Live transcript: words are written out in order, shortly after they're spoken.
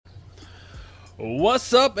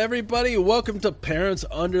What's up, everybody? Welcome to Parents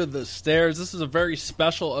Under the Stairs. This is a very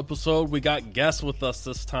special episode. We got guests with us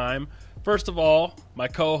this time. First of all, my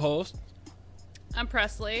co-host. I'm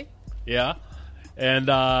Presley. Yeah. And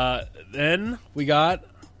then we got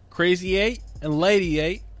Crazy 8 and Lady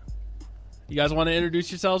 8. You guys want to introduce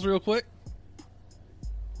yourselves real quick?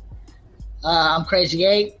 I'm Crazy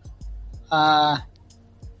 8, part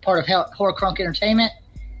of Horror Crunk Entertainment,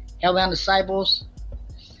 Hellbound Disciples.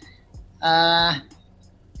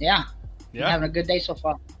 Yeah. Having a good day so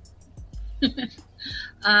far.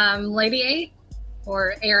 Lady 8,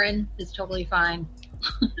 or Aaron is totally fine.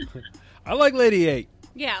 I like Lady 8.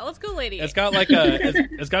 Yeah, let's go Lady 8. It's got like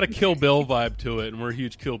it's got a Kill Bill vibe to it, and we're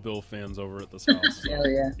huge Kill Bill fans over at this house. So, Hell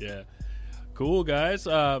yeah. Yeah. Cool, guys.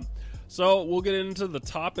 So we'll get into the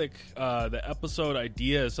topic. The episode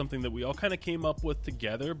idea is something that we all kind of came up with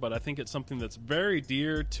together, but I think it's something that's very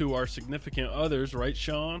dear to our significant others, right,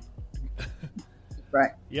 Sean?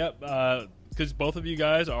 Right. Yep. Because both of you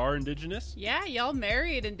guys are Indigenous. Yeah, y'all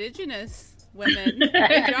married Indigenous women.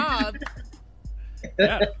 Good job.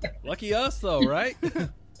 Yeah. Lucky us, though, right?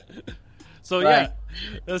 So, Right.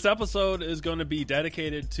 yeah, this episode is going to be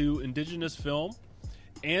dedicated to Indigenous film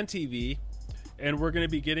and TV. And we're going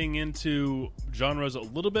to be getting into genres a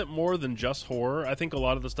little bit more than just horror. I think a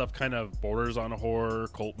lot of the stuff kind of borders on horror,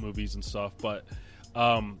 cult movies and stuff. But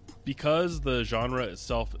because the genre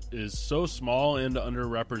itself is so small and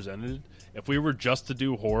underrepresented, if we were just to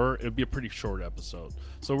do horror, it would be a pretty short episode.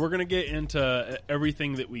 So we're going to get into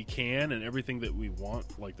everything that we can and everything that we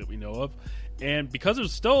want, like that we know of. And because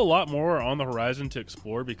there's still a lot more on the horizon to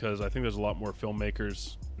explore, because I think there's a lot more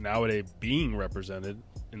filmmakers nowadays being represented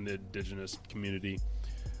in the Indigenous community,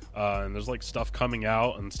 and there's like stuff coming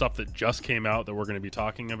out and stuff that just came out that we're going to be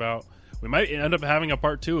talking about. We might end up having a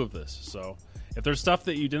part 2 of this, so if there's stuff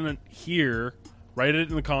that you didn't hear, write it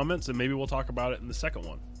in the comments and maybe we'll talk about it in the second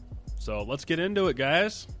one. So let's get into it,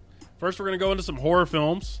 guys. First, we're going to go into some horror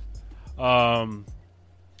films. You want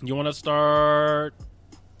to start,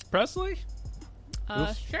 Presley?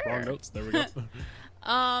 Oops, Sure. Wrong notes. There we go.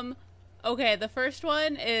 Okay, the first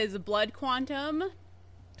one is Blood Quantum,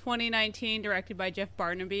 2019, directed by Jeff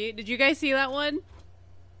Barnaby. Did you guys see that one?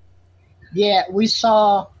 Yeah, we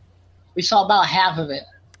saw about half of it.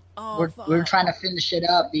 Oh, We were trying to finish it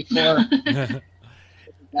up before we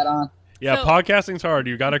got on. Yeah, So- podcasting's hard.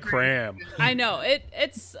 You got to cram. I know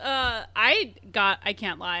it's I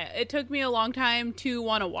can't lie. It took me a long time to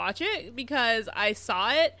want to watch it because I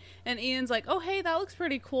saw it and Ian's like, "Oh, hey, that looks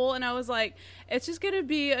pretty cool." And I was like, "It's just going to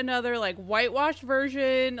be another like whitewashed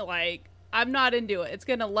version. Like, I'm not into it. It's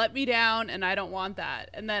going to let me down and I don't want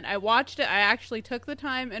that." And then I watched it. I actually took the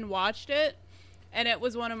time and watched it, and it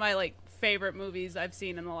was one of my like favorite movies I've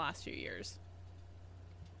seen in the last few years.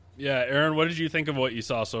 Yeah, Aaron, what did you think of what you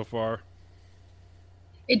saw so far?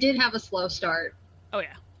 It did have a slow start. Oh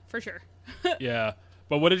yeah, for sure. Yeah,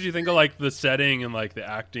 but what did you think of like the setting and like the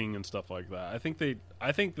acting and stuff like that? I think that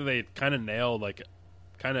they kind of nailed like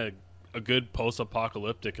kind of a good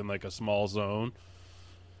post-apocalyptic in like a small zone.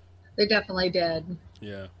 They definitely did.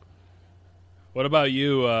 Yeah. What about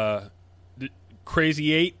you,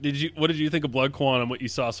 Crazy 8? What did you think of Blood Quantum? What you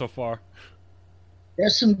saw so far?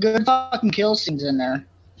 There's some good fucking kill scenes in there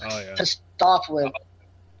Oh yeah. to start off with.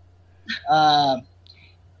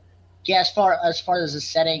 Yeah, as far as the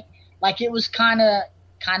setting, like it was kind of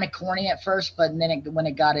corny at first, but then when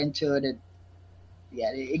it got into it,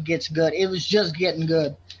 it gets good. It was just getting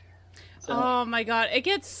good. So. Oh my god, it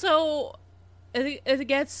gets so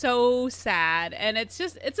sad, and it's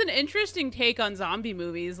an interesting take on zombie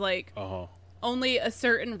movies. Like, only a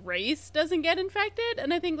certain race doesn't get infected,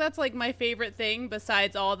 and I think that's like my favorite thing.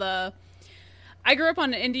 Besides all the, I grew up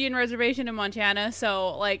on an Indian reservation in Montana,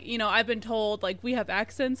 so like, you know, I've been told like we have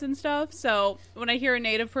accents and stuff. So when I hear a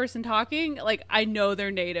native person talking, like I know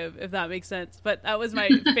they're native, if that makes sense. But that was my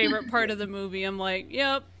favorite part of the movie. I'm like,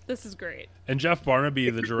 yep, this is great. And Jeff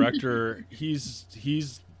Barnaby, the director, he's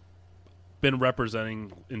been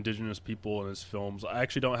representing Indigenous people in his films. I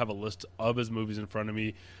actually don't have a list of his movies in front of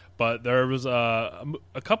me, but there was a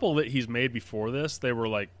couple that he's made before this. They were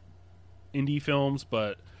like indie films,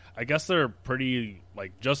 but I guess they're pretty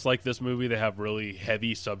like just like this movie. They have really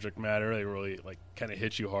heavy subject matter. They really like kind of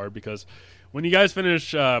hit you hard, because when you guys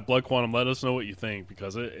finish Blood Quantum, let us know what you think,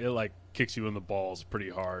 because it like kicks you in the balls pretty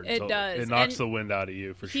hard. It does. It knocks And the wind out of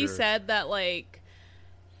you for sure. He said that like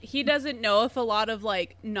he doesn't know if a lot of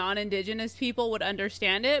like non-Indigenous people would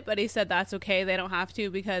understand it, but he said that's okay. They don't have to,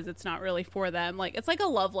 because it's not really for them. Like, it's like a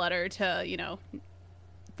love letter to, you know,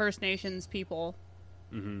 First Nations people.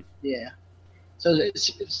 Mm-hmm. Yeah. So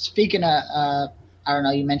speaking of I don't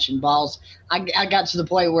know, you mentioned balls. I got to the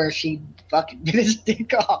point where she fucking did his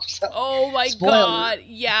dick off. So Oh my spoiler. god!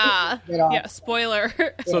 Yeah, Get off. yeah. Spoiler.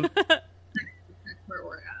 So, Where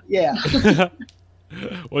we're at. Yeah.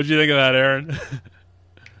 what'd you think of that, Aaron?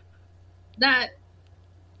 That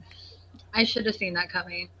I should have seen that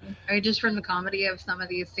coming. I mean, just from the comedy of some of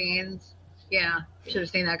these scenes, yeah, should have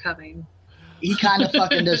seen that coming. He kind of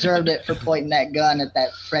fucking deserved it for pointing that gun at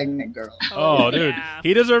that pregnant girl. Oh, dude, yeah.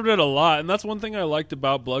 he deserved it a lot, and that's one thing I liked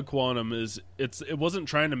about Blood Quantum is it wasn't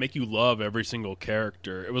trying to make you love every single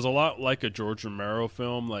character. It was a lot like a George Romero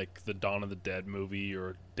film, like the Dawn of the Dead movie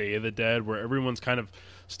or Day of the Dead, where everyone's kind of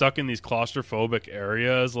stuck in these claustrophobic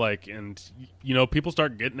areas, like, and you know, people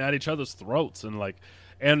start getting at each other's throats, and like,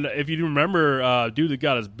 and if you remember, dude that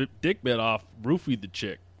got his dick bit off roofied the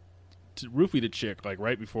chick like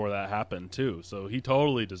right before that happened too, so he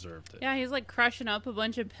totally deserved it. Yeah, he's like crushing up a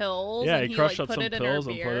bunch of pills. Yeah, and he crushed like, up put some it pills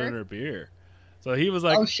in and her put it beer. in her beer. So he was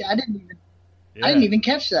like, Oh shit! I didn't yeah. even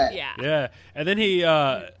catch that. Yeah. Yeah, and then he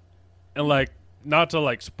and like, not to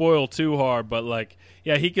like spoil too hard, but like,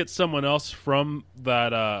 yeah, he gets someone else from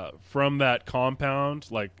that compound,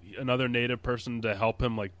 like another native person to help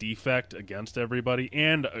him like defect against everybody,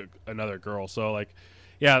 and another girl. So like,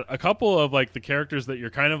 yeah, a couple of like the characters that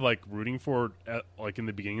you're kind of like rooting for at, like in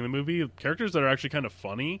the beginning of the movie, characters that are actually kind of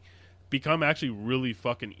funny, become actually really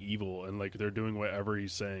fucking evil, and like they're doing whatever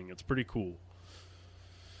he's saying. It's pretty cool.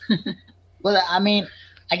 Well, I mean,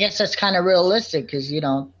 I guess that's kind of realistic because, you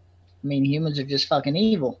know, I mean, humans are just fucking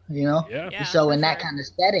evil, you know? Yeah. Yeah, So for in that sure. kind of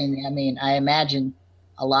setting, I mean, I imagine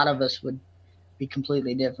a lot of us would be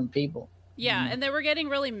completely different people. Yeah, and they were getting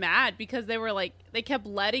really mad because they were like, they kept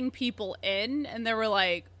letting people in, and they were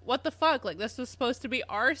like, what the fuck? Like, this was supposed to be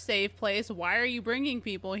our safe place. Why are you bringing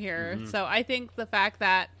people here? Mhm. So I think the fact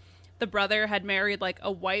that the brother had married like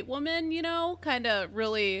a white woman, you know, kind of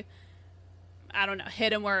really, I don't know,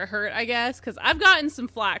 hit him where it hurt, I guess. Because I've gotten some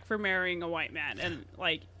flack for marrying a white man, and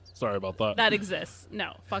like, Sorry about that. that exists.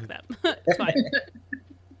 No, fuck them. It's fine.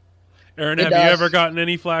 Aaron, It have you does. ever gotten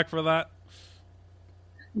any flack for that?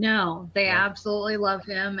 No, they Yeah. absolutely love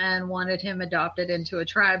him and wanted him adopted into a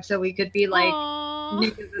tribe so we could be like Aw.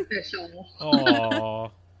 Nick is official.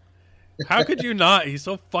 Aww. How could you not? He's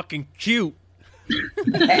so fucking cute.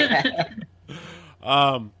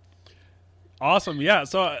 Awesome. Yeah.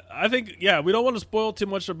 So I think, yeah, we don't want to spoil too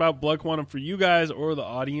much about Blood Quantum for you guys or the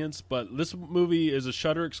audience, but this movie is a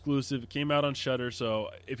Shudder exclusive. It came out on Shudder.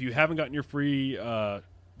 So if you haven't gotten your free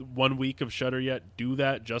 1 week of Shudder yet, do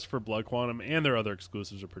that just for Blood Quantum, and their other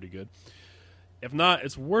exclusives are pretty good. If not,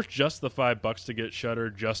 it's worth just the $5 to get Shudder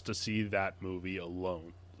just to see that movie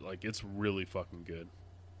alone. Like, it's really fucking good.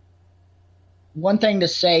 One thing to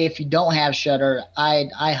say, if you don't have Shudder, I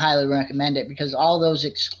highly recommend it because all those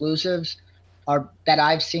exclusives are that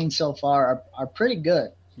I've seen so far are pretty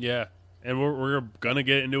good. Yeah, and we're gonna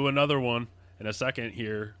get into another one in a second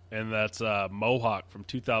here, and that's Mohawk from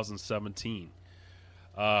 2017.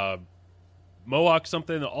 Mohawk,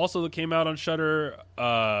 something that also came out on Shudder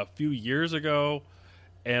a few years ago,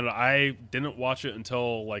 and I didn't watch it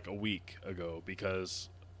until like a week ago because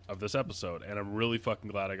of this episode, and I'm really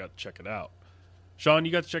fucking glad I got to check it out. Sean,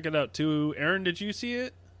 you got to check it out too. Aaron, did you see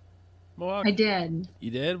it? Mohawk? I did.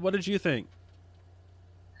 You did? What did you think?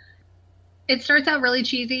 It starts out really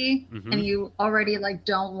cheesy Mhm. and you already like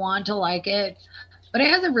don't want to like it, but it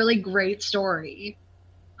has a really great story.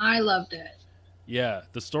 I loved it. Yeah,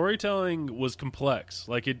 the storytelling was complex.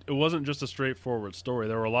 Like, it wasn't just a straightforward story.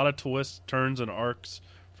 There were a lot of twists, turns, and arcs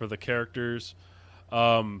for the characters.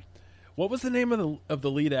 What was the name of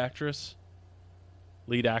the lead actress?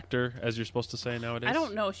 Lead actor, as you're supposed to say nowadays? I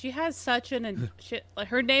don't know. She has such like,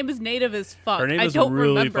 her name is native as fuck. Her name I is don't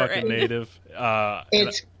really remember fucking it. native.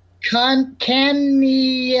 It's Kanihito.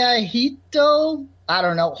 I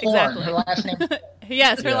don't know. Horn. Exactly. Her last name.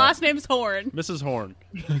 Yes, her Yeah. last name's Horn. Mrs. Horn.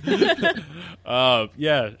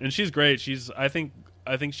 Yeah, and she's great. I think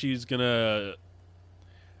she's gonna.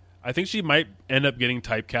 I think she might end up getting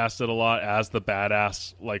typecasted a lot as the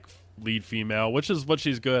badass like lead female, which is what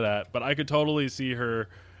she's good at. But I could totally see her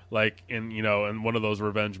like in one of those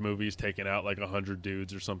revenge movies taking out like 100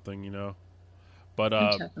 dudes or something. But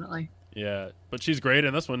Definitely. yeah, but she's great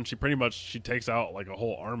in this one. She takes out like a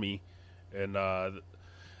whole army, and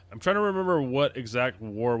I'm trying to remember what exact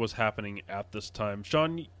war was happening at this time.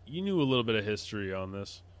 Sean, you knew a little bit of history on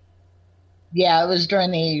this. Yeah, it was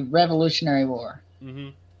during the Revolutionary War. Mm-hmm.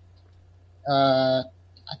 I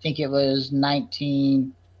think it was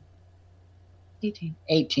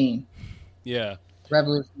 1918. Yeah.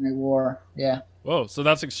 Revolutionary War. Yeah. Whoa, so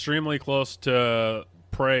that's extremely close to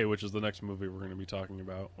Prey, which is the next movie we're going to be talking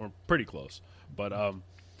about, or pretty close. But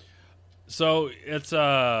So it's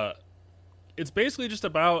basically just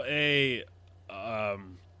about the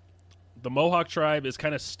Mohawk tribe is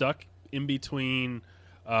kind of stuck in between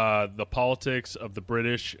the politics of the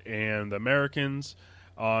British and the Americans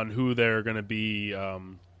on who they're going to be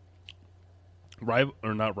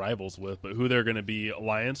not rivals with, but who they're going to be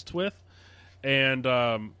allianced with. And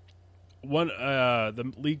the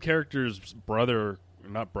lead character's boyfriend.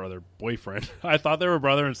 I thought they were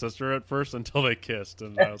brother and sister at first until they kissed,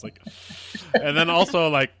 and I was like, and then also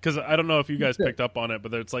like, because I don't know if you guys picked up on it,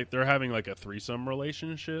 but it's like they're having like a threesome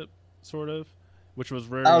relationship, sort of, which was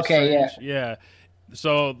very strange. Yeah.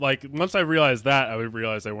 So like once I realized that, I would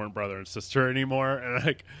realize they weren't brother and sister anymore, and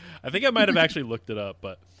like I think I might have actually looked it up,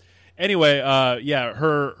 but anyway,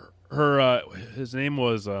 yeah, his name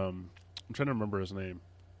was I'm trying to remember his name.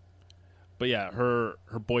 But yeah, her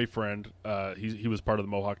boyfriend, he was part of the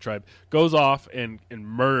Mohawk tribe, goes off and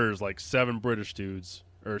murders like 7 British dudes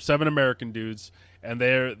or 7 American dudes, and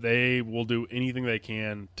they will do anything they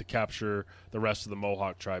can to capture the rest of the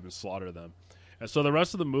Mohawk tribe and slaughter them. And so the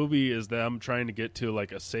rest of the movie is them trying to get to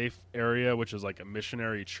like a safe area, which is like a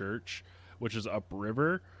missionary church, which is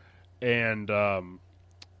upriver, and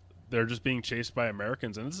they're just being chased by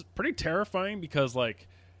Americans, and it's pretty terrifying because like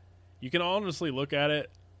you can honestly look at it.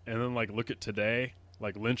 And then, like, look at today,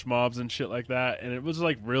 like, lynch mobs and shit like that. And it was,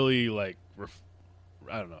 like, really, like,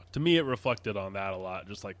 I don't know. To me, it reflected on that a lot.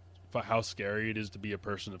 Just, like, how scary it is to be a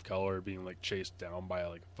person of color being, like, chased down by,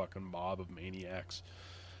 like, a fucking mob of maniacs.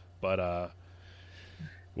 But,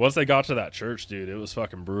 once they got to that church, dude, it was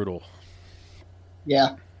fucking brutal.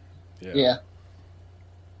 Yeah.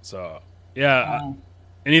 So, yeah.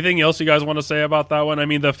 Anything else you guys want to say about that one? I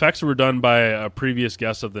mean, the effects were done by a previous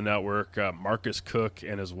guest of the network, Marcus Cook,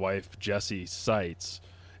 and his wife, Jessie Seitz.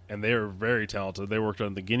 And they are very talented. They worked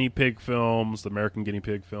on the guinea pig films, the American guinea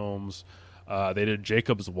pig films. They did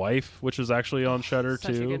Jacob's Wife, which is actually on Shudder,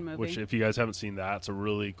 Such too. a good movie. Which, if you guys haven't seen that, it's a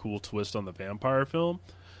really cool twist on the vampire film.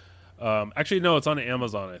 Actually, no, it's on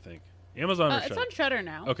Amazon, I think. Amazon or Shudder? It's on Shudder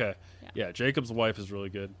now. Okay. Yeah, Jacob's Wife is really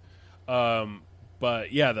good.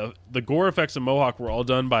 But yeah, the gore effects in Mohawk were all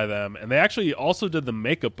done by them, and they actually also did the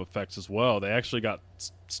makeup effects as well. They actually got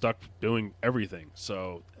stuck doing everything,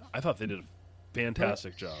 so I thought they did a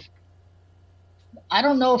fantastic job. I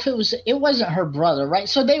don't know if it wasn't her brother, right?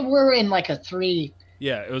 So they were in like a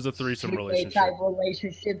Yeah, it was a threesome relationship. Type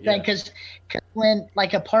relationship thing, because when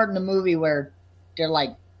like a part in the movie where they're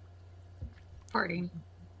like Partying.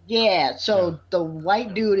 Yeah, so the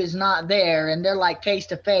white dude is not there, and they're like face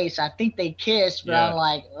to face. I think they kissed, but I'm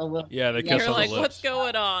like, oh, well, yeah, they kissed You're on like, the lips. what's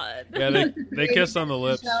going on? Yeah, they kissed on the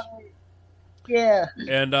lips. Yeah,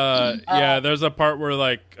 and yeah, there's a part where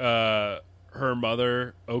like her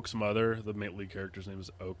mother, Oak's mother, the lead character's name is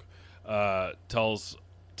Oak, tells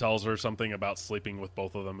her something about sleeping with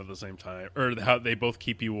both of them at the same time, or how they both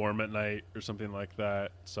keep you warm at night, or something like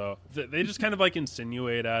that. So they just kind of like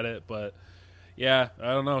insinuate at it, but. Yeah,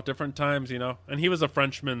 I don't know. Different times, you know. And he was a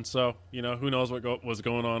Frenchman, so, you know, who knows what was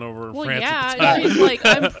going on over in France at the time. She's like,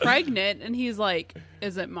 I'm pregnant, and he's like,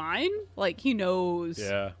 is it mine? Like, he knows.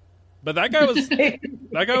 Yeah. But that guy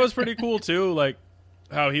was pretty cool, too. Like,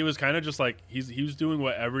 how he was kind of just like, he was doing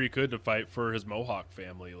whatever he could to fight for his Mohawk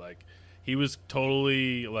family. Like, he was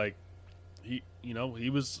totally, like, he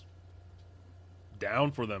was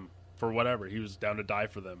down for them, for whatever. He was down to die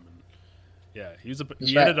for them. And, yeah, he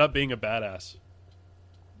ended up being a badass.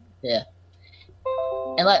 Yeah.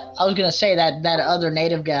 And like I was gonna say that other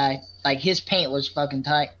native guy, like his paint was fucking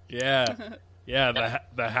tight. Yeah, yeah,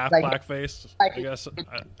 the half like, black face. Like, I guess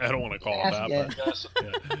I don't want to call it that,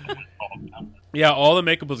 but yeah, all the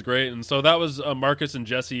makeup was great, and so that was Marcus and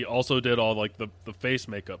Jesse also did all like the face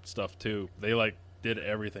makeup stuff too. They like did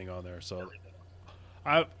everything on there, so.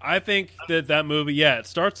 I think that movie, yeah, it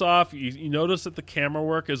starts off, you notice that the camera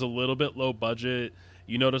work is a little bit low budget.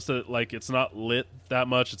 You notice that, like, it's not lit that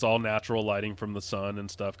much. It's all natural lighting from the sun and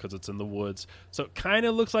stuff because it's in the woods. So it kind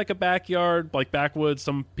of looks like a backyard, like backwoods,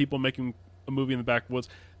 some people making a movie in the backwoods.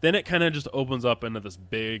 Then it kind of just opens up into this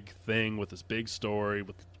big thing with this big story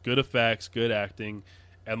with good effects, good acting.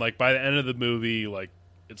 And, like, by the end of the movie, like,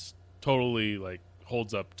 it's totally, like,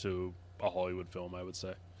 holds up to a Hollywood film, I would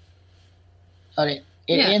say. It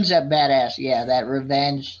ends up badass. Yeah, that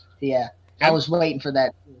revenge. Yeah, I was waiting for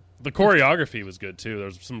that. The choreography was good too.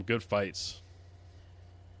 There's some good fights.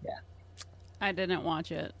 Yeah, I didn't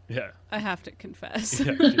watch it. Yeah, I have to confess.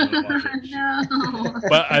 Yeah, she didn't watch it. No.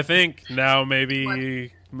 But I think now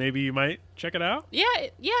maybe you might check it out. Yeah,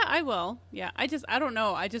 I will. Yeah, I don't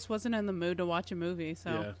know. I just wasn't in the mood to watch a movie,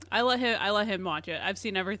 so Yeah. I let him watch it. I've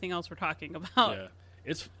seen everything else we're talking about. Yeah.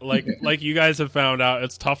 It's like you guys have found out,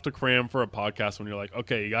 it's tough to cram for a podcast when you're like,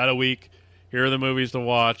 okay, you got a week, here are the movies to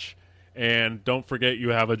watch. And don't forget you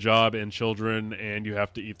have a job and children, and you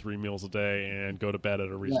have to eat 3 meals a day and go to bed at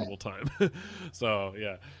a reasonable time. So,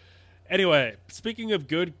 yeah. Anyway, speaking of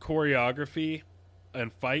good choreography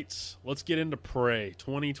and fights, let's get into Prey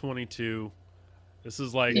 2022. This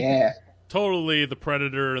is like totally the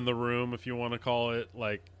Predator in the room, if you want to call it.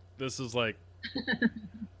 Like, this is like...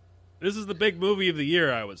 this is the big movie of the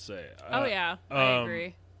year, I would say. Oh, yeah. I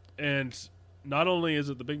agree. And not only is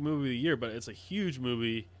it the big movie of the year, but it's a huge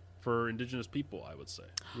movie for Indigenous people, I would say.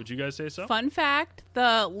 Would you guys say so? Fun fact: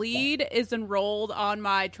 the lead is enrolled on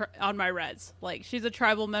my Reds. Like, she's a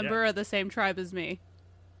tribal member of the same tribe as me.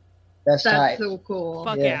 That's tight. so cool.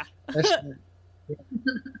 Fuck yeah.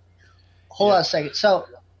 Hold on a second. So,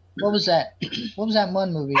 what was that? What was that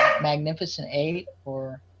one movie? Magnificent Eight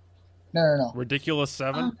or no? Ridiculous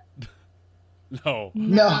Seven? No,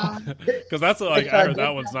 because that's like I heard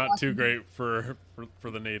that one's not too great for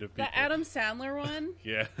the native people. The Adam Sandler one.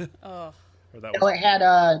 Yeah. Oh. It had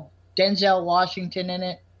Denzel Washington in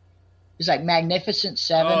it. It's like Magnificent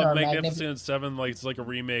Seven or Magnificent Seven. Like it's like a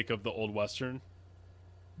remake of the old Western.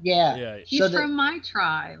 Yeah. Yeah. He's from my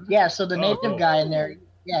tribe. Yeah. So the native guy in there.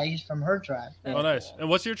 Yeah, he's from her tribe. Oh, nice. And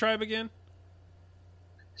what's your tribe again?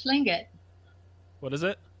 Tlingit. What is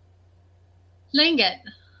it? Tlingit.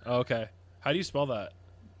 Oh, okay. How do you spell that?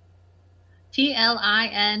 Tlingit.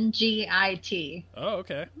 Oh,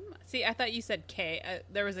 okay. See, I thought you said K.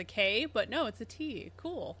 There was a K, but no, it's a T.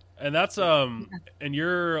 Cool. And that's and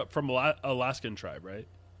you're from Alaskan tribe, right?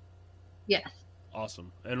 Yes.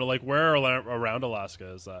 Awesome. And like, where around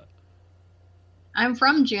Alaska is that? I'm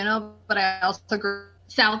from Juneau, but I also grew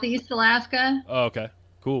Southeast Alaska. Oh, okay.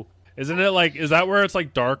 Cool. Isn't it like? Is that where it's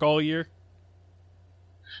like dark all year?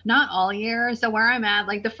 Not all year. So where I'm at,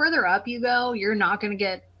 like the further up you go, you're not going to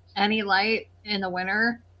get any light in the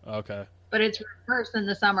winter. Okay. But it's reversed in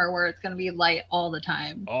the summer where it's going to be light all the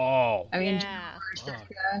time. Oh. I mean, it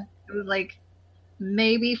was like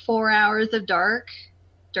maybe 4 hours of dark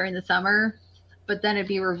during the summer, but then it'd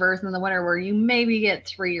be reversed in the winter where you maybe get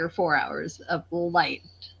 3 or 4 hours of light.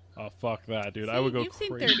 Oh, fuck that, dude. See, I would go you've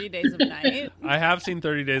crazy. Seen 30 Days of Night. I have seen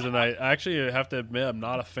 30 Days of Night. I actually have to admit I'm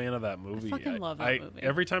not a fan of that movie. I fucking love that movie.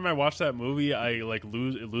 Every time I watch that movie, I like it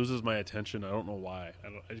loses my attention. I don't know why.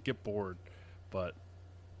 I get bored, but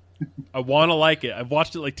I want to like it. I've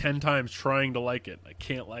watched it like 10 times trying to like it. I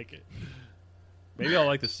can't like it. Maybe I'll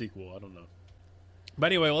like the sequel. I don't know. But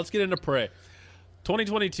anyway, let's get into Prey.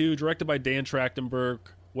 2022, directed by Dan Trachtenberg.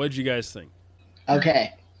 What did you guys think?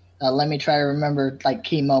 Okay. Let me try to remember like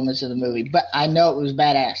key moments of the movie, but I know it was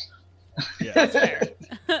badass. Yeah, That's fair.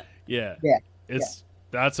 yeah.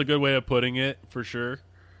 That's a good way of putting it for sure.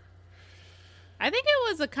 I think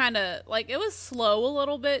it was a kind of like it was slow a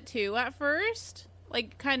little bit too at first,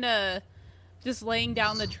 like kind of just laying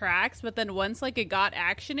down the tracks. But then once like it got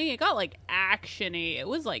actiony, It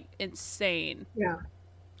was like insane. Yeah.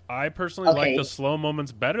 I personally like the slow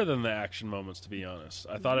moments better than the action moments, to be honest.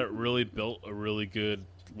 I thought it really built a really good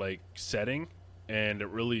like setting, and it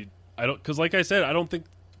really because like I said, I don't think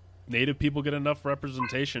native people get enough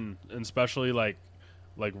representation, and especially like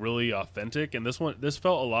really authentic. And this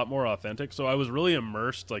felt a lot more authentic, so I was really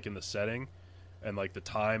immersed like in the setting and like the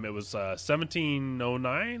time. It was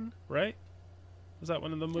 1709, right? Was that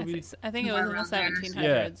one of the movies? I think it was in the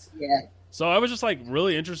 1700s. Yeah. So I was just like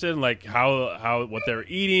really interested in like how what they were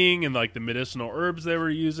eating and like the medicinal herbs they were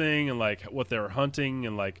using and like what they were hunting,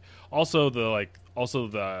 and like also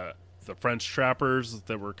the French trappers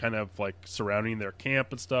that were kind of like surrounding their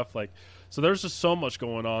camp and stuff. Like, so there's just so much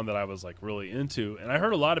going on that I was like really into. And I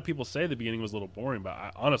heard a lot of people say the beginning was a little boring,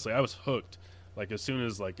 but honestly I was hooked. Like as soon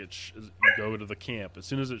as like you go to the camp, as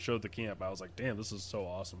soon as it showed the camp, I was like, damn, this is so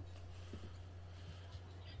awesome.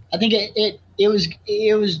 I think it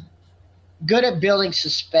was good at building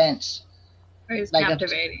suspense. It was like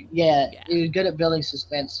captivating. It was good at building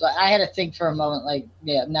suspense. So I had to think for a moment, like,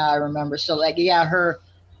 now I remember. So like, her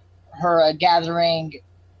gathering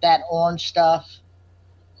that orange stuff.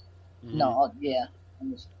 Mm-hmm. No,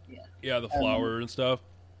 the flour and stuff.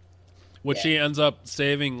 Which she ends up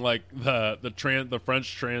saving like the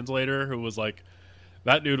French translator, who was like,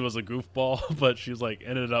 that dude was a goofball, but she's like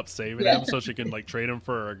ended up saving him so she can like trade him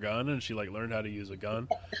for a gun, and she like learned how to use a gun,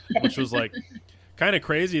 which was like kind of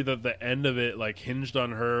crazy that the end of it like hinged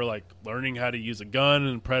on her like learning how to use a gun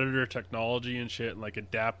and Predator technology and shit, and like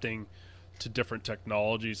adapting to different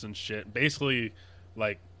technologies and shit, basically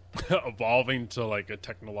like evolving to like a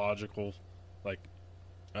technological, like,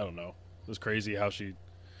 I don't know. It was crazy how she,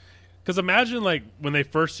 because imagine like when they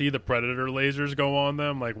first see the Predator lasers go on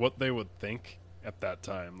them, like what they would think at that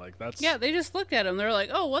time. Like that's, they just looked at him, they're like,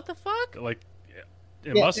 oh, what the fuck. Like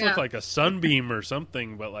it Yeah. must look like a sunbeam or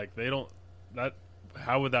something, but like they don't. That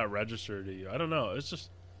how would that register to you? I don't know. It's just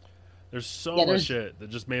there's so much shit that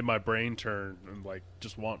just made my brain turn and like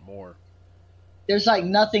just want more. There's like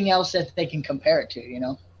nothing else that they can compare it to, you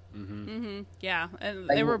know. Yeah, and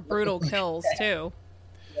Like, they were brutal kills too.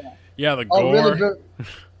 Yeah, the Oh, gore. really good.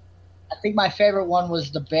 I think my favorite one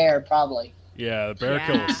was the bear, probably. Yeah, the bear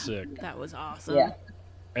kill was sick. That was awesome. Yeah.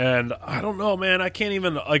 And I don't know, man. I can't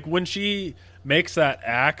even like when she makes that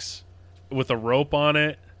axe with a rope on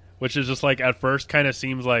it, which is just like at first kind of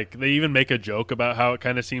seems like they even make a joke about how it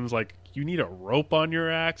kind of seems like you need a rope on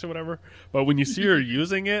your axe or whatever. But when you see her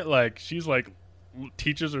using it, like she's like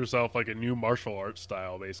teaches herself like a new martial arts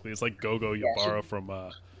style. Basically, it's like Gogo Yubara from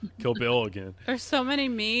Kill Bill again. There's so many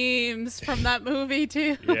memes from that movie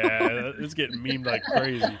too. Yeah, it's getting memed like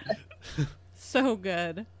crazy. So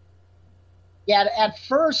good. Yeah, at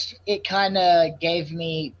first it kind of gave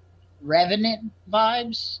me Revenant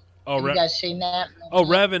vibes. Have you guys seen that? Oh,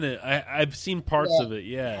 Revenant. I've seen parts of it,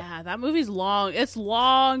 yeah. Yeah, that movie's long. It's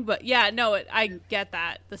long, but yeah, no, I get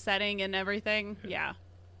that. The setting and everything, yeah.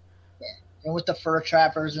 And with the fur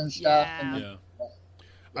trappers and stuff. Yeah. And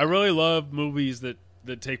I really love movies that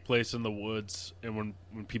take place in the woods and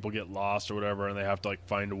when people get lost or whatever and they have to like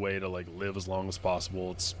find a way to like live as long as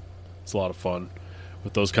possible. It's a lot of fun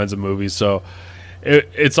with those kinds of movies. So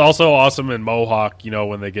it's also awesome in Mohawk, you know,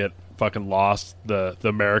 when they get fucking lost, the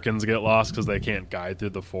Americans get lost because they can't guide through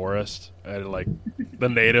the forest, and like the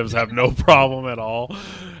natives have no problem at all,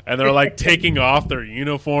 and they're like taking off their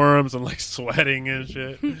uniforms and like sweating and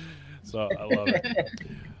shit. So I love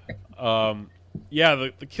it. Yeah,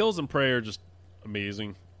 the kills in Prey are just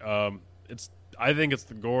amazing. I think it's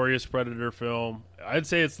the goriest Predator film. I'd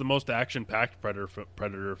say it's the most action-packed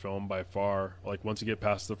Predator film by far. Like once you get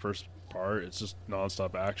past the first part, it's just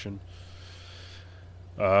nonstop action.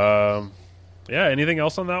 Yeah. Anything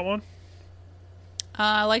else on that one?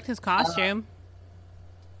 I liked his costume.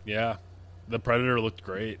 Yeah, the Predator looked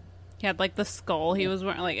great. He had like the skull he was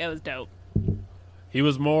wearing. Like it was dope. He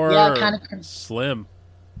was more slim,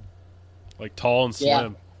 like tall and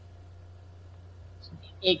slim.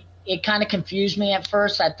 It kind of confused me at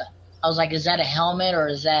first. I was like, is that a helmet or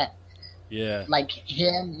is that like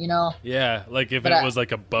him? You know? Yeah, like if it was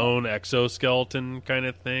like a bone exoskeleton kind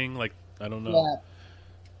of thing. Like I don't know. Yeah.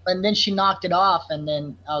 And then she knocked it off, and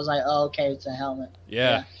then I was like, oh, okay, it's a helmet.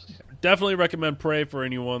 Yeah. Definitely recommend Prey for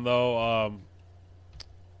anyone, though.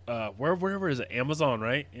 Wherever is it? Amazon,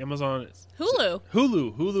 right? Amazon. Hulu.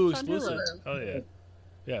 Hulu exclusive. Oh, yeah.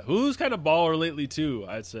 Yeah, Hulu's kind of baller lately, too,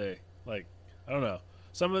 I'd say. Like, I don't know.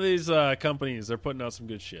 Some of these companies, they're putting out some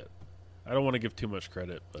good shit. I don't want to give too much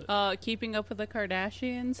credit, but... Keeping Up with the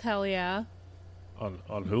Kardashians, hell yeah. On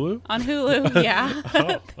Hulu? On Hulu, yeah.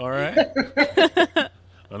 Oh, all right.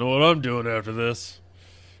 I know what I'm doing after this.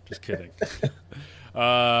 Just kidding.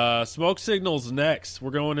 Smoke Signals next.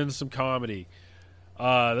 We're going into some comedy.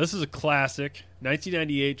 This is a classic.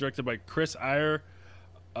 1998, directed by Chris Eyre.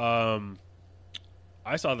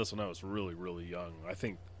 I saw this when I was really, really young. I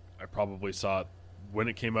think I probably saw it when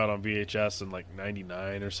it came out on VHS in like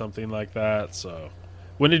 99 or something like that. So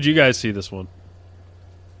when did you guys see this one?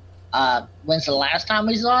 When's the last time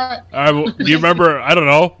we saw it? Do you remember? I don't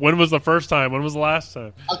know. When was the first time? When was the last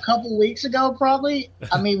time? A couple weeks ago, probably.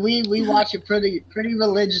 I mean, we watch it pretty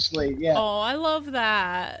religiously. Yeah. Oh, I love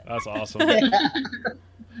that. That's awesome.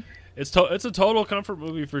 It's a total comfort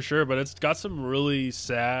movie for sure, but it's got some really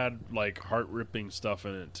sad, like heart-ripping stuff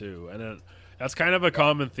in it too. And that's kind of a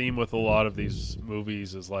common theme with a lot of these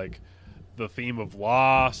movies is like the theme of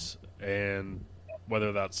loss, and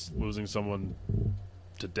whether that's losing someone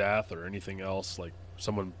to death or anything else, like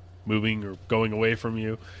someone moving or going away from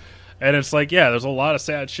you. And it's like, yeah, there's a lot of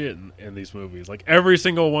sad shit in these movies. Like every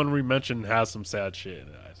single one we mentioned has some sad shit in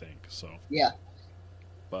it, I think. So yeah.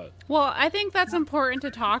 But well, I think that's important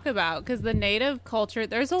to talk about because the Native culture,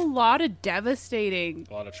 there's a lot of devastating,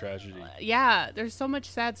 a lot of tragedy. Yeah, there's so much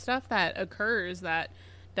sad stuff that occurs that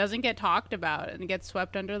doesn't get talked about and gets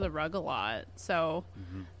swept under the rug a lot. So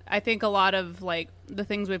I think a lot of like the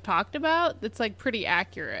things we've talked about, it's like pretty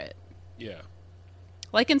accurate. Yeah.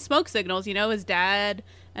 Like in Smoke Signals, you know, his dad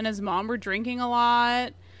and his mom were drinking a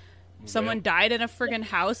lot. Someone died in a friggin'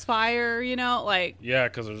 house fire, you know, like... Yeah,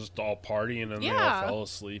 because they're just all partying and they all fell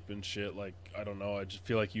asleep and shit. Like, I don't know. I just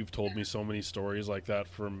feel like you've told me so many stories like that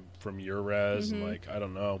from your res. And, like, I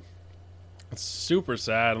don't know. It's super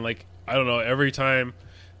sad. And, like, I don't know. Every time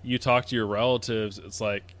you talk to your relatives, it's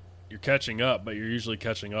like you're catching up, but you're usually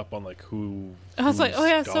catching up on, like, who... I was like, oh,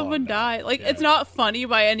 yeah, someone died. Like, it's not funny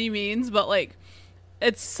by any means, but, like,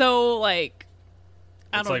 it's so, like...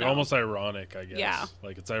 It's like almost ironic, I guess. Yeah.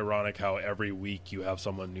 Like it's ironic how every week you have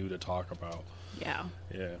someone new to talk about. Yeah.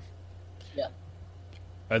 Yeah.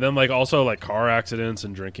 And then like also like car accidents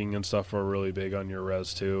and drinking and stuff are really big on your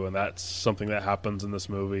res too, and that's something that happens in this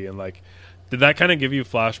movie. And like, did that kind of give you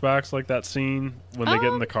flashbacks, like that scene when they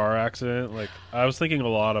get in the car accident? Like I was thinking a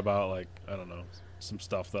lot about like, I don't know, some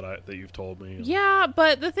stuff that you've told me. Yeah,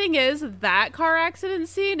 but the thing is, that car accident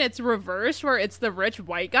scene, it's reversed where it's the rich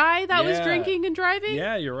white guy that was drinking and driving.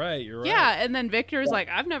 Yeah, you're right. Yeah, and then Victor's like,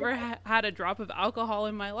 I've never had a drop of alcohol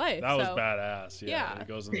in my life. That was badass. Yeah. He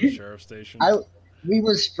goes in the sheriff's station. We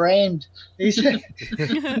was framed. He said,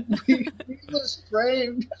 we was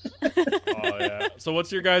framed. Oh, yeah. So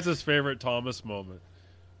what's your guys' favorite Thomas moment?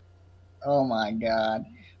 Oh, my God.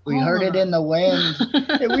 We heard it in the wind.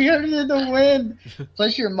 We heard it in the wind.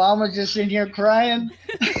 Plus, your mom was just in here crying.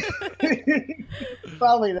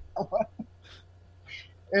 Probably that one.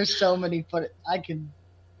 There's so many. I could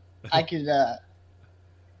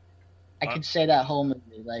say that whole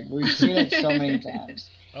movie. Like we've seen it so many times.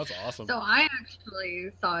 That's awesome. So I actually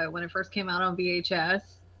saw it when it first came out on VHS.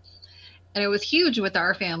 And it was huge with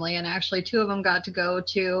our family. And actually, 2 of them got to go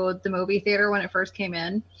to the movie theater when it first came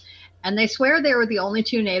in. And they swear they were the only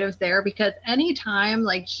 2 natives there because anytime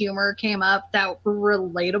like humor came up that were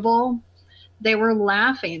relatable, they were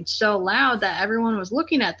laughing so loud that everyone was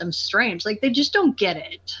looking at them strange. Like they just don't get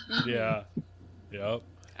it. Yeah. Yep.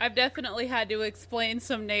 I've definitely had to explain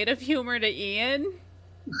some native humor to Ian.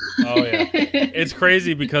 Oh yeah. It's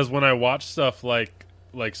crazy because when I watch stuff like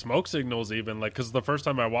Smoke Signals, even like, because the first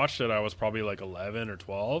time I watched it I was probably like 11 or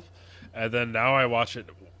 12, and then now I watch it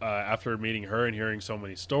after meeting her and hearing so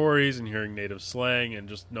many stories and hearing native slang and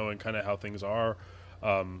just knowing kind of how things are.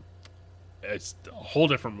 It's a whole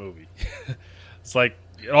different movie. It's like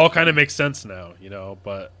it all kind of makes sense now, you know.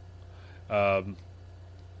 But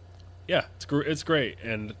yeah, it's great.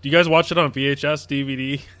 And do you guys watch it on VHS,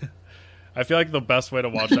 DVD? I feel like the best way to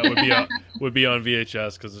watch that would be on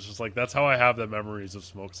VHS, because it's just like that's how I have the memories of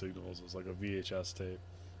Smoke Signals. It's like a VHS tape.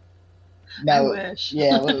 No, I wish.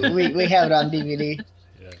 Yeah, we have it on DVD.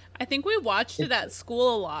 Yeah. I think we watched it at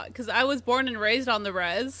school a lot because I was born and raised on the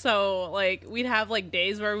res. So like we'd have like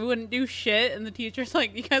days where we wouldn't do shit, and the teacher's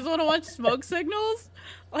like, "You guys want to watch Smoke Signals?"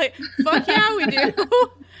 Like, fuck yeah, we do.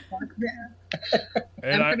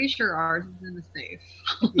 I'm pretty sure ours is in the safe.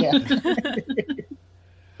 Yeah.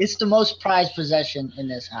 It's the most prized possession in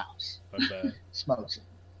this house. I bet. Smokes.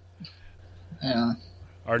 Yeah.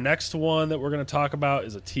 Our next one that we're going to talk about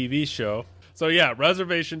is a TV show. So yeah,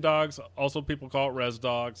 Reservation Dogs, also people call it Res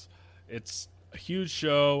Dogs. It's a huge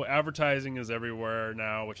show. Advertising is everywhere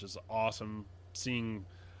now, which is awesome. Seeing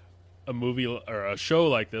a movie or a show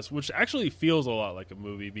like this, which actually feels a lot like a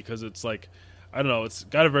movie because it's like, I don't know, it's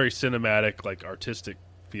got a very cinematic, like artistic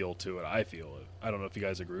feel to it. I feel it. I don't know if you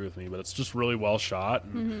guys agree with me, but it's just really well shot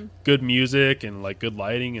and good music and like good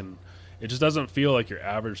lighting, and it just doesn't feel like your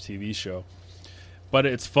average TV show. But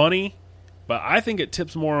it's funny, but I think it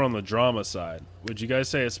tips more on the drama side. Would you guys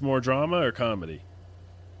say it's more drama or comedy?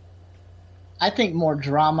 I think more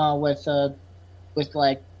drama with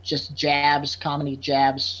like just jabs, comedy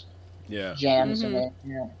jabs. Yeah. Jabs in it.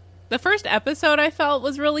 Yeah. The first episode I felt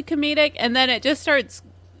was really comedic, and then it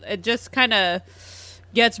just kind of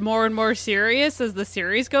gets more and more serious as the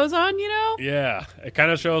series goes on, you know? Yeah. It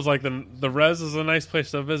kind of shows like the res is a nice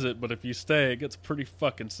place to visit, but if you stay, it gets pretty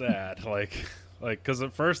fucking sad. Like, because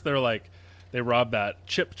at first they're like, they rob that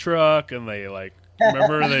chip truck and they like,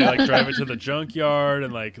 remember they like drive it to the junkyard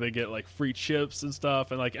and like they get like free chips and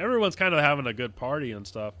stuff, and like everyone's kind of having a good party and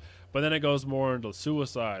stuff. But then it goes more into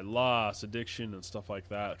suicide, loss, addiction, and stuff like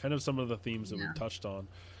that. Kind of some of the themes that we've touched on.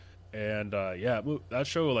 And yeah, that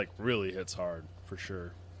show like really hits hard for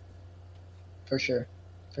sure. For sure.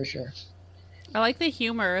 I like the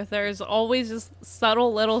humor. There's always just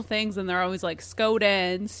subtle little things, and they're always like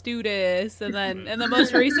Skoden, Studis, and then in the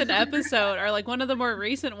most recent episode, or like one of the more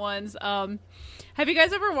recent ones, have you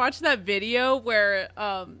guys ever watched that video where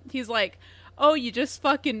he's like, "Oh, you just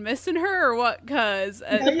fucking missing her or what?" Cause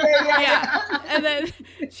yeah. And then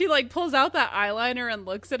she like pulls out that eyeliner and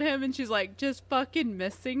looks at him, and she's like, "Just fucking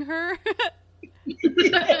missing her."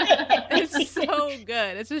 It's so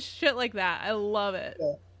good. It's just shit like that. I love it.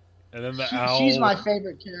 Yeah. And then the owl. She's my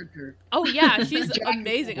favorite character. Oh yeah, she's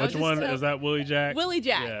amazing. Which one is that? Willie Jack. Willie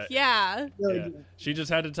Jack. Yeah. Yeah. She just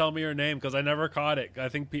had to tell me her name because I never caught it. I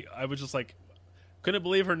think I was just like, couldn't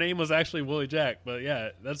believe her name was actually Willie Jack. But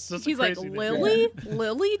yeah, that's just He's a crazy like name. Lily,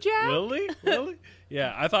 Lily Jack. Lily.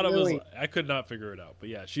 Yeah, I thought it was. Lily. I could not figure it out. But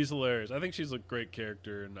yeah, she's hilarious. I think she's a great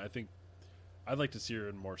character, and I think I'd like to see her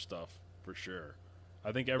in more stuff for sure.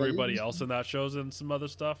 I think everybody else in that show's in some other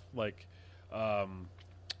stuff. Like,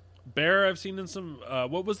 Bear, I've seen in some.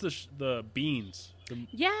 What was the Beans?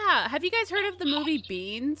 Yeah. Have you guys heard of the movie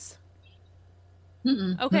Beans?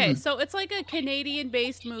 Mm-mm. Okay, Mm-mm. so it's like a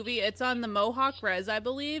Canadian-based movie. It's on the Mohawk Res, I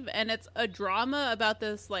believe, and it's a drama about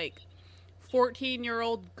this like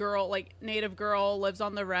 14-year-old girl, like native girl, lives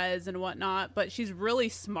on the res and whatnot, but she's really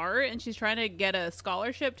smart and she's trying to get a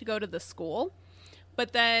scholarship to go to the school.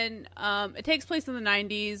 But then it takes place in the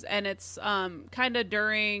 90s, and it's kind of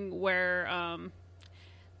during where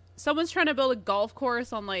someone's trying to build a golf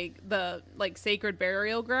course on like the like sacred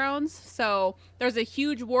burial grounds. So there's a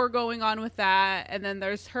huge war going on with that, and then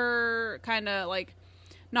there's her kind of like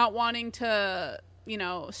not wanting to, you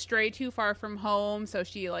know, stray too far from home, so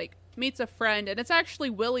she like meets a friend, and it's actually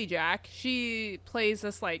Willie Jack. She plays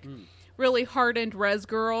this like really hardened res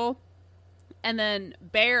girl, and then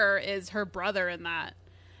Bear is her brother in that,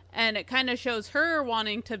 and it kind of shows her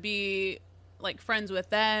wanting to be like friends with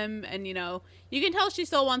them, and you know, you can tell she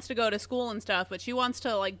still wants to go to school and stuff, but she wants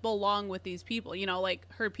to like belong with these people, you know, like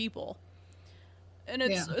her people. And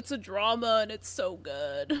it's a drama, and it's so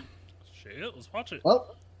good. Shit, let's watch it.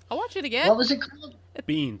 Well, I'll watch it again. what was it called?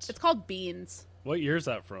 Beans. It's called Beans. What year is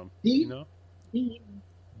that from? Beans? You know? No,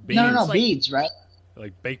 Beans. Like- beads, right?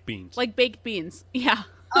 Like baked beans. Like baked beans. Yeah.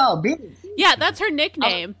 Oh, beads. Yeah, that's her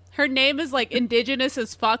nickname. Her name is like Indigenous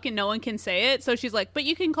as fuck, and no one can say it, so she's like, but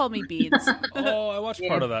you can call me Beans. Oh, I watched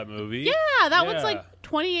part of that movie. Yeah, that one's Yeah. like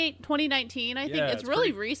 2019, I think. Yeah, It's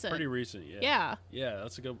really pretty, recent. Pretty recent, yeah. Yeah. Yeah,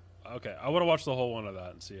 that's a good. Okay, I want to watch the whole one of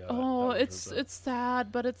that and see how. Oh, that it's turns out. it's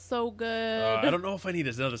sad, but it's so good. I don't know if I need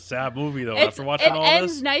another sad movie though. It's- After watching it all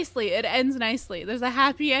ends this. nicely. It ends nicely. There's a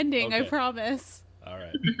happy ending, I Okay. promise. All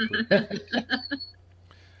right. Cool.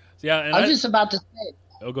 Yeah, and I was just about to say.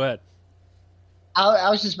 oh, go ahead. I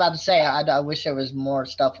was just about to say. I wish there was more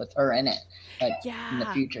stuff with her in it, like in the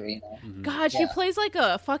Yeah. future. You know. Mhm. God, she Yeah. plays like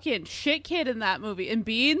a fucking shit kid in that movie. In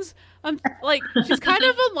Beans, I'm like, she's kind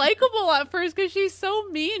of unlikable at first because she's so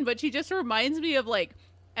mean, but she just reminds me of like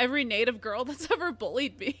every native girl that's ever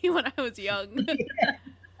bullied me when I was young.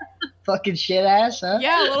 Fucking shit ass, huh?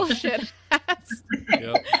 Yeah, little shit ass.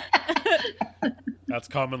 Yep. That's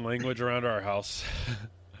common language around our house.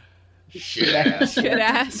 Shit ass. Shit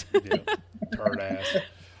ass. Yep. Turd ass.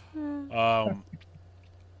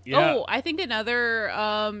 Yeah. Oh, I think another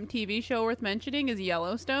TV show worth mentioning is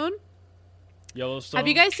Yellowstone. Yellowstone. Have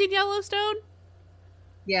you guys seen Yellowstone?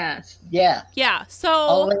 Yes. Yeah. Yeah. All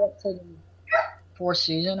So the way up to the fourth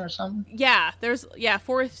season or something. yeah, there's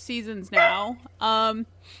 4 seasons now.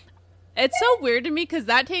 It's so weird to me because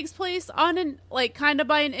that takes place on an like kind of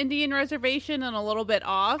by an Indian reservation and a little bit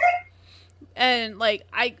off, and like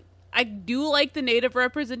I do like the native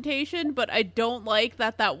representation, but I don't like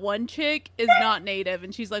that one chick is not native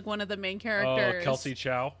and she's like one of the main characters. Oh, Kelsey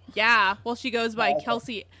Chow. Yeah, well, she goes by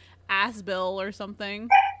Kelsey Asbill or something.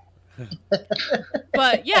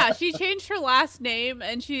 But yeah, she changed her last name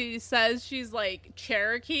and she says she's like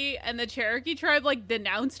Cherokee, and the Cherokee tribe like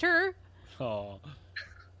denounced her. Oh.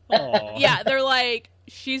 Oh. Yeah, they're like,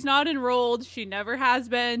 she's not enrolled, she never has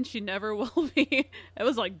been, she never will be. It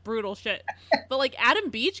was like brutal shit. But like Adam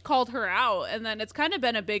Beach called her out, and then it's kind of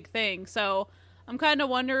been a big thing. So I'm kind of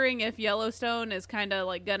wondering if Yellowstone is kind of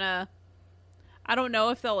like gonna, I don't know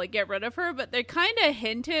if they'll like get rid of her, but they kind of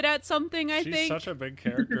hinted at something. I She's think such a big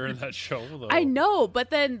character in that show, though. I know, but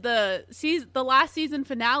then the last season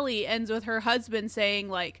finale ends with her husband saying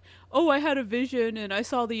like, "Oh, I had a vision and I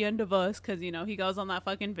saw the end of us," because you know he goes on that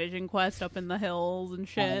fucking vision quest up in the hills and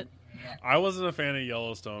shit. I wasn't a fan of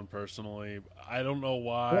Yellowstone personally. I don't know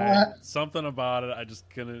why. What? Something about it, I just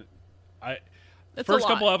couldn't. It's First a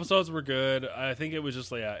lot. couple episodes were good. I think it was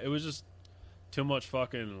just like, it was just too much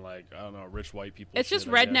fucking like, I don't know, rich white people. It's just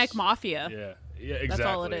shit, I redneck guess. mafia. Yeah, exactly. That's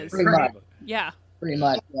all it is. Pretty much. Yeah. Pretty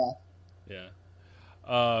much. Yeah.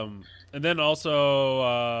 Yeah. And then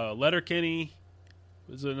also Letterkenny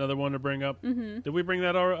is another one to bring up. Mm-hmm. Did we bring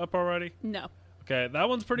that up already? No. Okay, that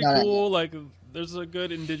one's pretty No, not cool. Like, there's a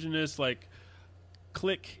good indigenous like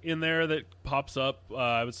click in there that pops up.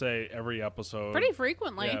 I would say every episode, Pretty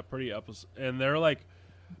frequently. yeah, pretty episode, and they're like,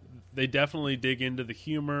 they definitely dig into the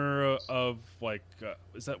humor of like,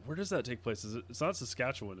 is that where does that take place? Is it? It's not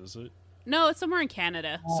Saskatchewan, is it? No, it's somewhere in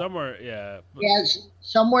Canada. Somewhere, yeah, Yeah, it's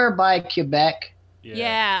somewhere by Quebec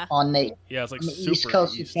Yeah. on the yeah. It's like on the super east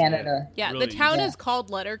coast of east, Canada. Yeah, really the town east. is called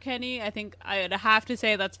Letterkenny. I think I'd have to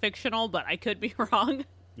say that's fictional, but I could be wrong.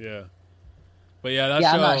 Yeah, but yeah, that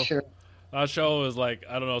Yeah, show. I'm not sure. That show is like,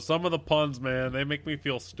 I don't know. Some of the puns, man, they make me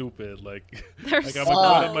feel stupid. Like, They're like I'm so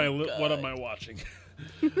like, good. what am I watching?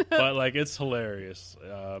 But like, it's hilarious.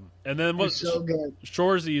 And then what? It's so good.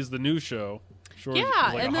 Shoresy is the new show. Shoresy Yeah,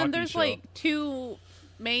 is like and a then hockey there's show. like 2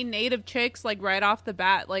 main native chicks like right off the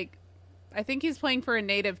bat. Like I think he's playing for a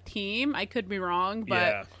native team. I could be wrong,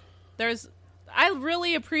 but Yeah. I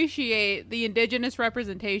really appreciate the Indigenous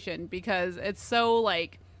representation because it's so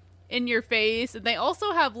like in your face, and they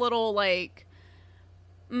also have little like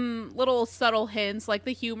little subtle hints, like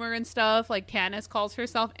the humor and stuff. Like Tannis calls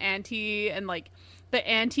herself Auntie, and like the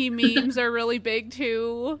Auntie memes are really big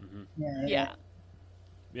too. Yeah.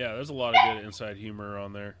 Yeah, there's a lot of good inside humor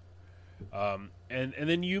on there. And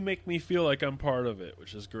then you make me feel like I'm part of it,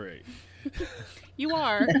 which is great. You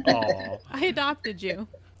are. Aw. I adopted you.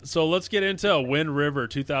 So let's get into Wind River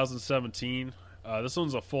 2017. This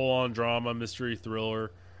one's a full-on drama, mystery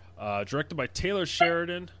thriller, directed by Taylor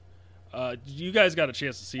Sheridan. You guys got a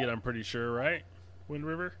chance to see it, I'm pretty sure, right? Wind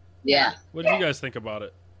River? Yeah. What did you guys think about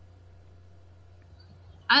it?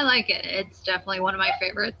 I like it. It's definitely one of my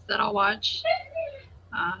favorites that I'll watch.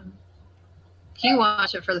 He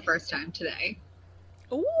watched it for the first time today.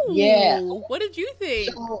 Ooh. Yeah. What did you think?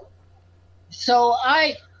 So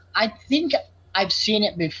I think I've seen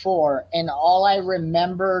it before, and all I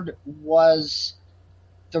remembered was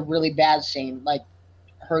the really bad scene, like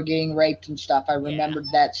her getting raped and stuff. I remembered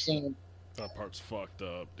that scene. That part's fucked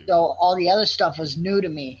up, dude. So all the other stuff was new to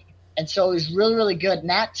me. And so it was really, really good. And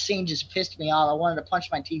that scene just pissed me off. I wanted to punch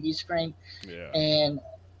my TV screen. Yeah. And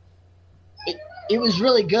it was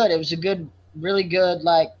really good. It was a good, really good,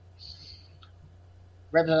 like,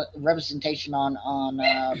 representation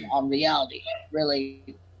on reality.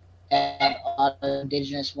 Really, that a lot of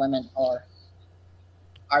Indigenous women are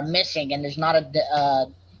missing, and there's not a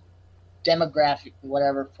demographic,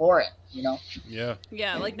 whatever, for it. You know? Yeah.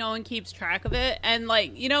 Yeah, like no one keeps track of it. And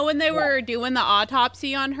like, you know, when they were doing the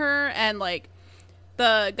autopsy on her and like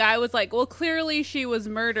the guy was like, well, clearly she was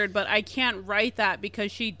murdered, but I can't write that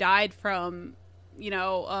because she died from, you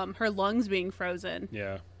know, her lungs being frozen.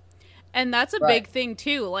 Yeah. And that's a big thing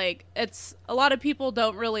too. Like it's a lot of people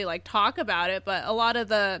don't really like talk about it, but a lot of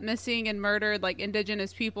the missing and murdered like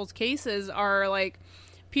Indigenous people's cases are like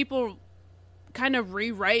people kind of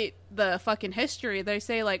rewrite the fucking history. They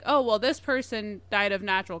say like, oh, well, this person died of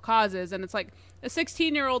natural causes, and it's like a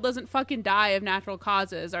 16-year-old doesn't fucking die of natural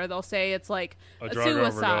causes, or they'll say it's like a drug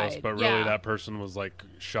suicide, overdose, but really that person was like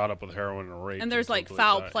shot up with heroin and raped, and there's like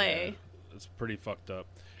foul play. Yeah, it's pretty fucked up,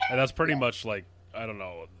 and that's pretty much like, I don't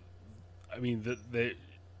know. I mean,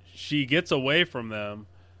 she gets away from them.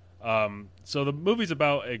 So the movie's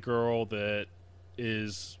about a girl that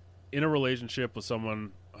is in a relationship with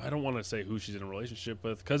someone. I don't want to say who she's in a relationship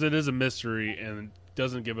with because it is a mystery and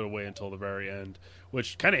doesn't give it away until the very end,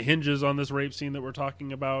 which kind of hinges on this rape scene that we're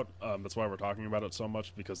talking about. That's why we're talking about it so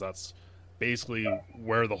much, because that's basically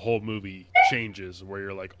where the whole movie changes, where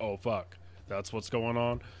you're like, oh, fuck, that's what's going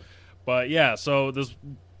on. But yeah, so this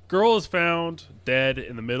girl is found dead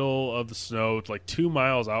in the middle of the snow. It's like 2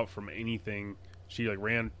 miles out from anything. She like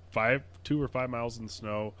ran 2 or 5 miles in the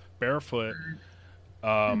snow, barefoot.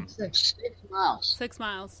 6 miles. 6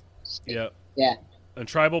 miles. Yep. Yeah. And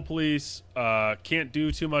tribal police can't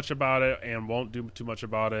do too much about it and won't do too much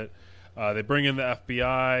about it. They bring in the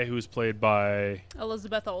FBI, who's played by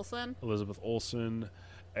Elizabeth Olsen,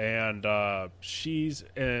 and she's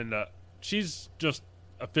just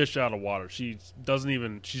a fish out of water. She's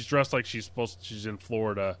dressed like she's in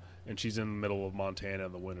Florida, and she's in the middle of Montana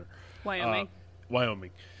in the winter. Wyoming,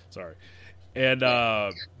 sorry. And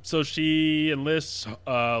so she enlists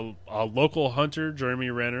a local hunter, Jeremy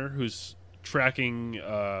Renner, who's tracking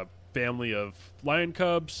a family of lion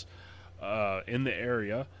cubs in the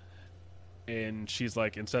area. And she's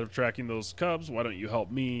like, instead of tracking those cubs, why don't you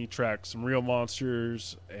help me track some real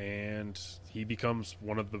monsters? And he becomes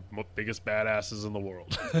one of the biggest badasses in the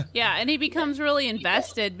world. Yeah, and he becomes really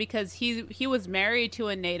invested because he was married to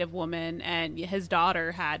a Native woman, and his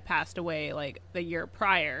daughter had passed away like the year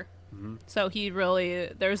prior. Mm-hmm. So he really,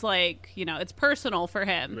 there's like, you know, it's personal for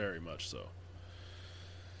him. Very much so.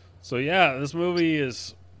 So yeah, this movie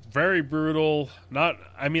is very brutal.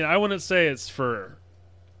 I wouldn't say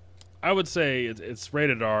I would say it's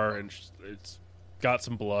rated R, and it's got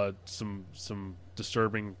some blood, some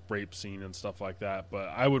disturbing rape scene and stuff like that. But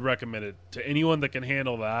I would recommend it to anyone that can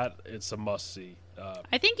handle that. It's a must-see.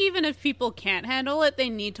 I think even if people can't handle it, they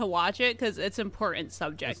need to watch it because it's important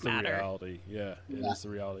subject matter. It's the reality. Yeah, it is the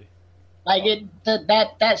reality. Like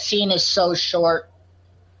that scene is so short.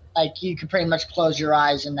 Like you could pretty much close your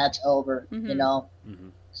eyes and that's over. Mm-hmm. You know. Mm-hmm.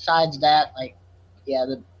 Besides that, like, yeah,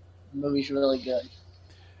 the movie's really good.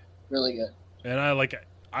 Really good. And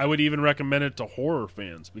I would even recommend it to horror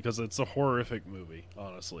fans because it's a horrific movie,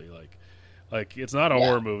 honestly. Like it's not a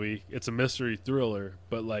horror movie, it's a mystery thriller,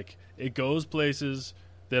 but like it goes places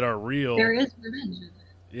that are real. There is revenge in it.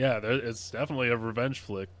 Yeah, it's definitely a revenge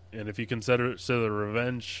flick And if you consider the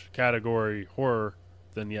revenge category horror,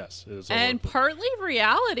 then yes, it is. And partly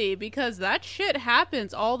reality, because that shit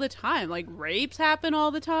happens all the time. Like, rapes happen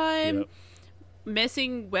all the time. Yep.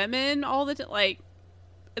 Missing women all the time. Like,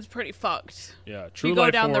 it's pretty fucked. Yeah, you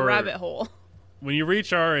go down the rabbit hole. When you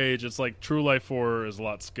reach our age, it's like true life horror is a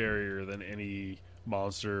lot scarier than any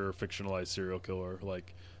monster or fictionalized serial killer.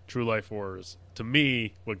 Like, true life horror is, to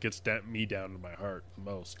me, what gets me down to my heart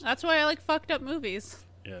the most. That's why I like fucked up movies.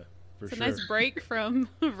 Yeah, for it's sure. a nice break from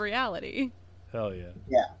reality. Hell yeah.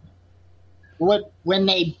 Yeah. When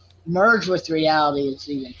they merge with reality, it's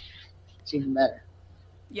even better.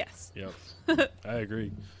 Yes. Yep. I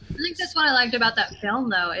agree. I think that's what I liked about that film,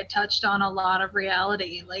 though. It touched on a lot of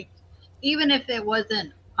reality. Like, even if it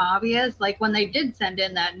wasn't obvious, like when they did send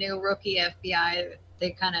in that new rookie FBI,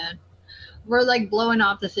 they kind of were like blowing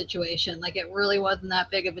off the situation. Like, it really wasn't that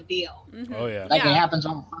big of a deal. Mm-hmm. Oh yeah. Like it happens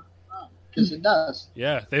all the time. Because it does.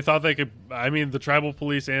 Yeah, they thought they could. I mean, the tribal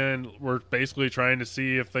police and were basically trying to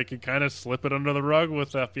see if they could kind of slip it under the rug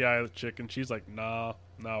with the FBI chick, and she's like, "No,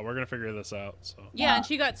 we're gonna figure this out." So yeah, and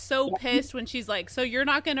she got so pissed when she's like, "So you're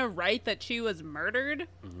not gonna write that she was murdered?"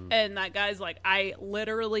 Mm-hmm. And that guy's like, "I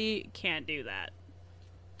literally can't do that."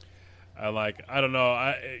 I don't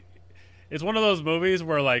know. It's one of those movies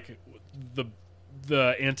where like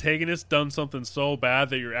the antagonist done something so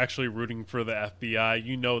bad that you're actually rooting for the FBI.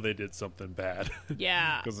 You know they did something bad.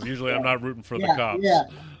 Yeah. Because usually I'm not rooting for the cops. Yeah.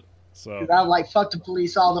 So I'm like, fuck the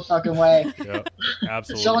police all the fucking way. Yeah,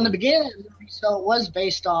 absolutely. So in the beginning of the movie, so it was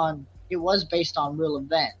based on real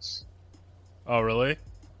events. Oh, really?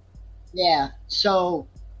 Yeah. So,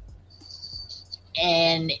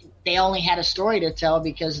 and they only had a story to tell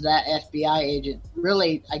because that FBI agent.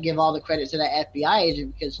 Really, I give all the credit to that FBI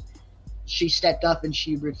agent because she stepped up and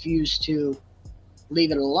she refused to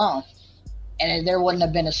leave it alone. And there wouldn't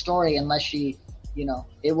have been a story unless she,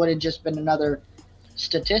 it would have just been another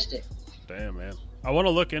statistic. Damn, man. I want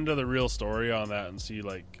to look into the real story on that and see,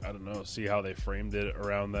 see how they framed it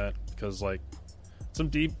around that. Because,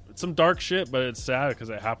 some dark shit, but it's sad because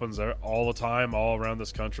it happens all the time, all around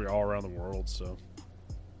this country, all around the world, so.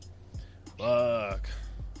 Fuck.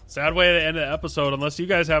 Sad way to end the episode, unless you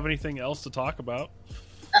guys have anything else to talk about.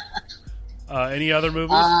 Any other movies?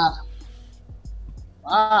 The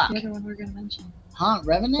other one we're going to mention.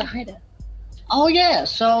 Revenant? The Haida. Oh yeah,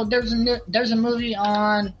 so there's a movie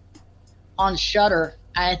on Shudder.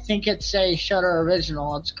 I think it's a Shudder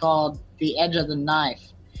original. It's called The Edge of the Knife,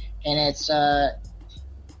 and it's a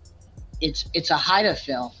Haida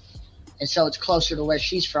film, and so it's closer to where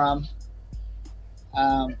she's from,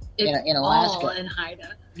 in Alaska. All in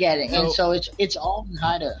Haida. Yeah, and so it's all in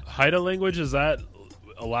Haida. Haida language, is that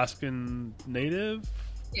Alaskan Native?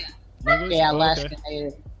 Yeah. Language? Yeah, Oh, Alaskan okay.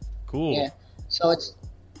 Native. Cool. Yeah, so it's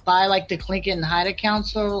by like the Clinton Haida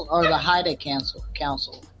Council or the Haida Council.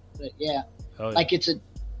 But yeah, Hell yeah.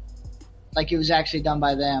 like it was actually done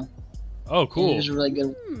by them. Oh, cool. And it was a really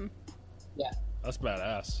good. Yeah, That's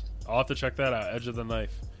badass. I'll have to check that out. Edge of the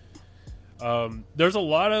Knife. There's a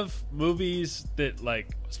lot of movies that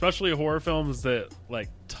especially horror films that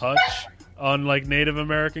touch on Native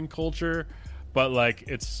American culture, but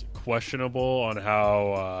it's questionable on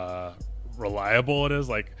how reliable it is.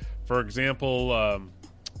 For example,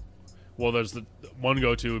 there's the one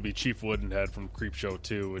go-to would be Chief Woodenhead from Creepshow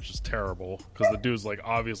 2, which is terrible because the dude's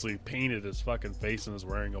obviously painted his fucking face and is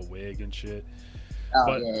wearing a wig and shit. oh,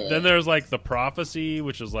 But yeah. then there's The Prophecy,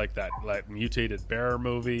 which is that mutated bear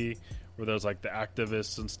movie where there's the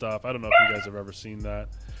activists and stuff. I don't know if you guys have ever seen that.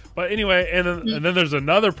 But anyway, and then there's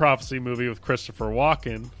another Prophecy movie with Christopher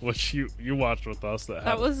Walken, which you watched with us.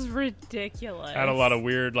 That was ridiculous. had a lot of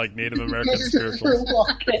weird Native American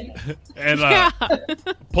spirituals. And Yeah.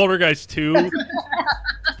 Poltergeist 2.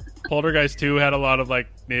 Poltergeist 2 had a lot of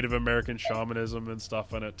Native American shamanism and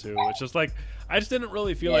stuff in it too. It's just I just didn't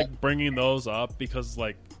really feel like bringing those up because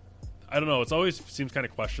I don't know, it's always seems kind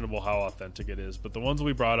of questionable how authentic it is. But the ones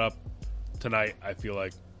we brought up tonight, I feel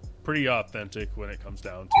pretty authentic when it comes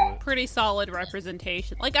down to it. Pretty solid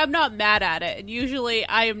representation. I'm not mad at it, and usually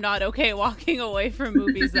I am not okay walking away from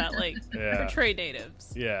movies that portray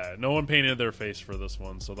natives. Yeah, no one painted their face for this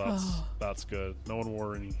one, so that's good. No one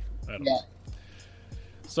wore any. I don't know.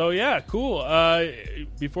 So yeah, cool.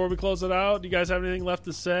 Before we close it out, do you guys have anything left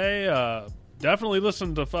to say? Definitely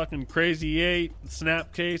listen to fucking Crazy 8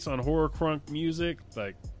 Snapcase on Horror Crunk Music.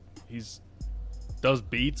 He's does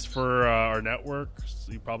beats for our network.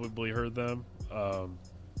 So you probably heard them.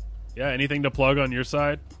 Anything to plug on your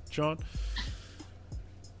side, Sean?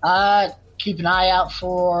 Keep an eye out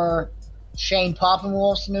for Shane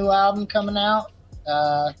Poppenwolf's new album coming out,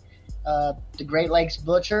 The Great Lakes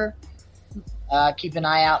Butcher. Keep an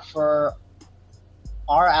eye out for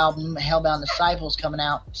our album, Hellbound Disciples, coming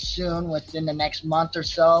out soon, within the next month or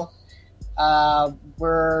so.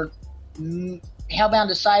 We're Hellbound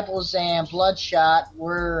Disciples and Bloodshot.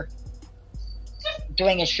 We're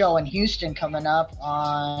doing a show in Houston coming up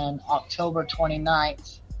on October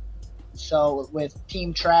 29th. So with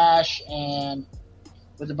Team Trash and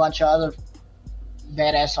with a bunch of other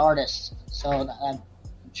badass artists. So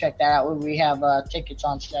check that out. We have tickets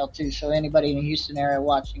on sale too. So anybody in the Houston area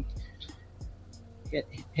watching,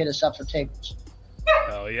 hit us up for tickets.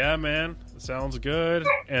 Hell yeah, man. Sounds good.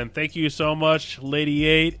 And thank you so much, Lady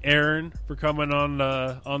 8, Aaron, for coming on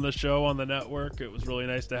the show on the network. It was really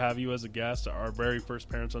nice to have you as a guest, our very first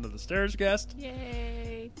Parents Under the Stairs guest.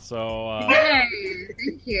 Yay. So, Yay!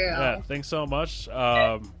 Thank you. Yeah, thanks so much.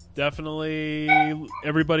 Definitely,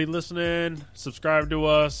 everybody listening, subscribe to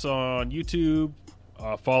us on YouTube.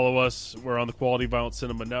 Follow us. We're on the Quality Violent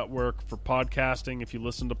Cinema Network for podcasting if you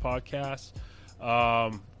listen to podcasts.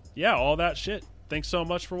 Yeah, all that shit. Thanks so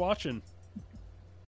much for watching.